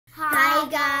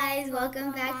guys,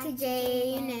 welcome back to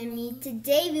Jane and me.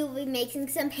 Today we will be making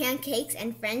some pancakes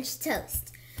and French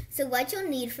toast. So what you'll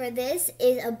need for this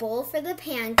is a bowl for the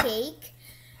pancake,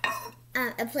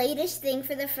 a plate-ish thing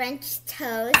for the French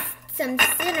toast, some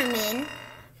cinnamon,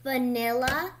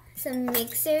 vanilla, some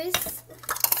mixers,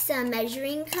 some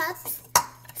measuring cups,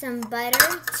 some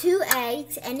butter, 2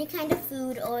 eggs, any kind of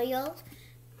food oil,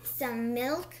 some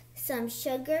milk, some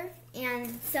sugar,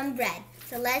 and some bread.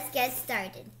 So let's get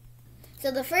started. So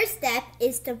the first step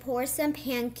is to pour some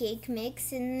pancake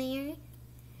mix in there,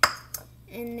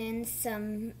 and then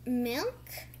some milk,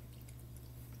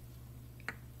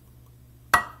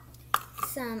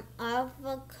 some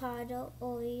avocado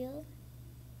oil,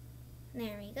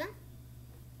 there we go,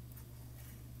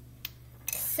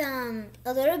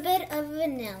 a little bit of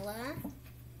vanilla,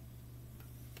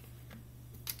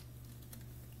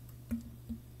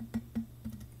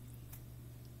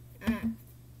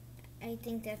 I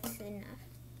think that's enough.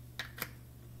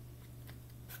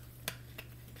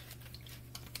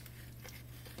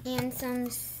 And some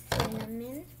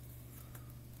cinnamon.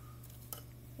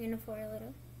 I'm gonna pour a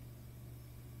little.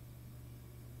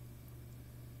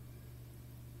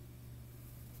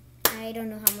 I don't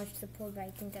know how much to pour, but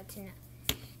I think that's enough.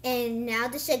 And now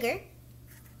the sugar.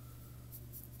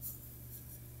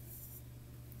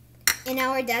 And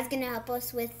now our dad's gonna help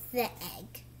us with the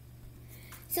egg.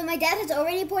 So my dad has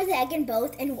already poured the egg in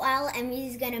both, and while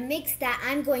Emmy's gonna mix that,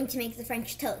 I'm going to make the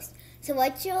French toast. So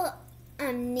what you'll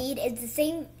need is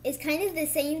kind of the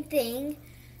same thing,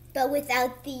 but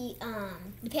without the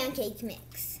pancake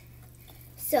mix.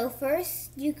 So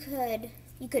first you could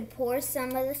pour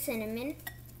some of the cinnamon.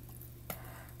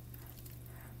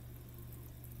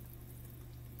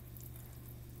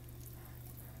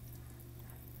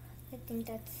 I think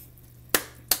that's.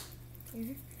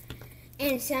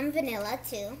 And some vanilla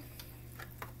too.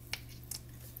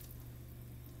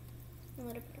 A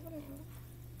little bit of vanilla.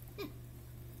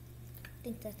 I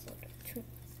think that's a little too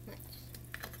much.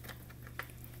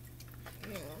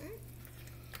 Vanilla.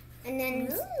 And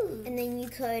then you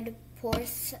could pour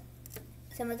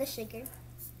some of the sugar.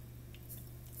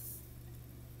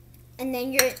 And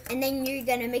then you're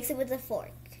gonna mix it with a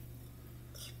fork.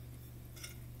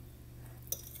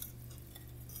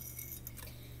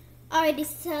 Alrighty,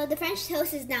 so the French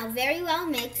toast is now very well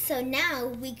mixed, so now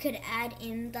we could add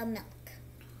in the milk.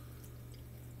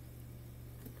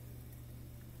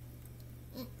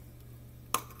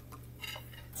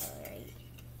 Alright.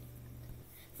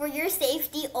 For your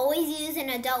safety, always use an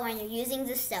adult when you're using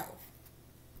the stove.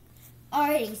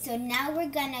 Alrighty, so now we're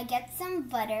gonna get some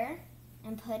butter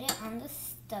and put it on the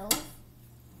stove.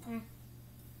 There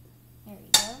we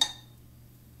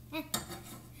go.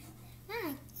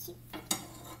 Cute.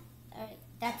 Alright,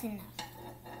 that's enough.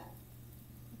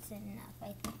 That's enough,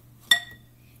 I think.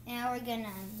 Now we're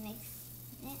gonna mix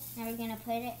it. Now we're gonna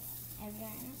put it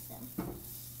everywhere in the stove.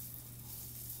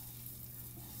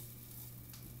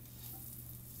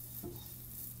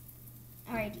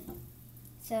 Alrighty.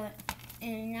 So,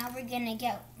 and now we're gonna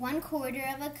get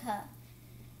 1/4 of a cup.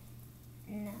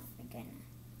 Now we're gonna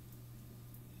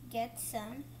get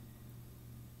some.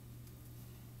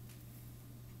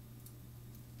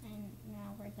 And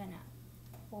now we're gonna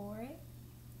pour it.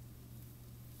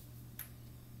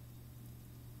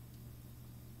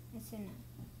 That's enough.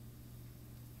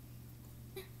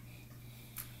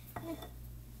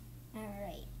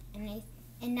 Alright, and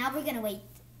now we're gonna wait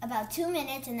about 2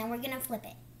 minutes, and then we're gonna flip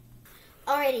it.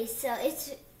 Alrighty, so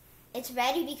it's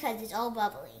ready because it's all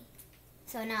bubbly.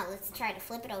 So now let's try to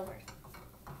flip it over.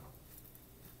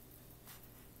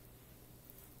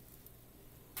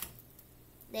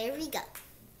 There we go.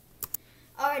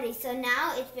 Alrighty, so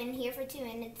now it's been here for 2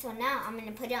 minutes, so now I'm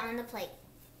going to put it on the plate.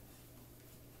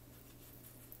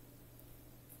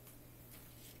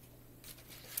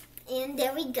 And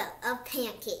there we go, a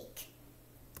pancake.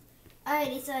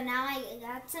 Alrighty, so now I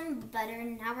got some butter,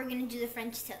 and now we're going to do the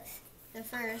French toast. So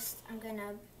first, I'm going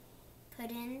to put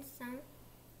in some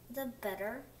of the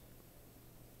butter.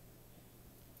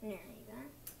 There you go.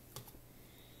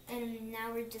 And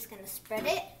now we're just going to spread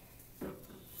it.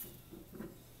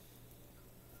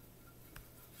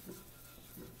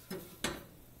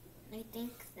 I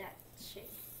think that should.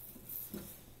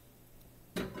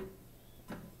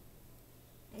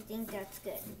 I think that's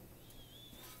good.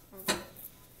 Okay.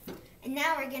 And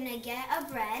now we're gonna get a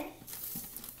bread.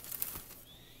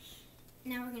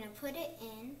 Now we're gonna put it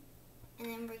in, and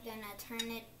then we're gonna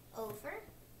turn it over.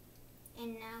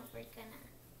 And now we're gonna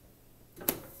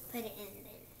put it in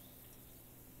there.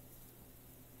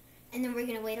 And then we're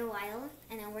gonna wait a while,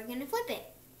 and then we're gonna flip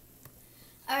it.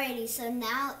 Alrighty, so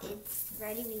now it's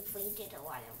ready. We've waited a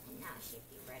while, and now it should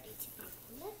be ready to be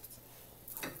flipped.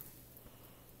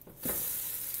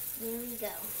 There we go.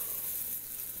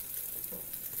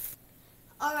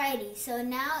 Alrighty, so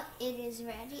now it is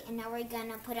ready, and now we're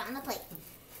gonna put it on the plate.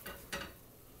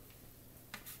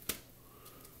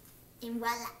 And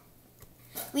voila.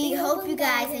 We hope you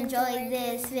guys enjoyed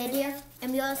this video,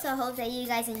 and we also hope that you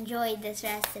guys enjoyed this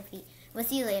recipe. We'll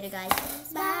see you later, guys.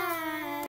 Bye.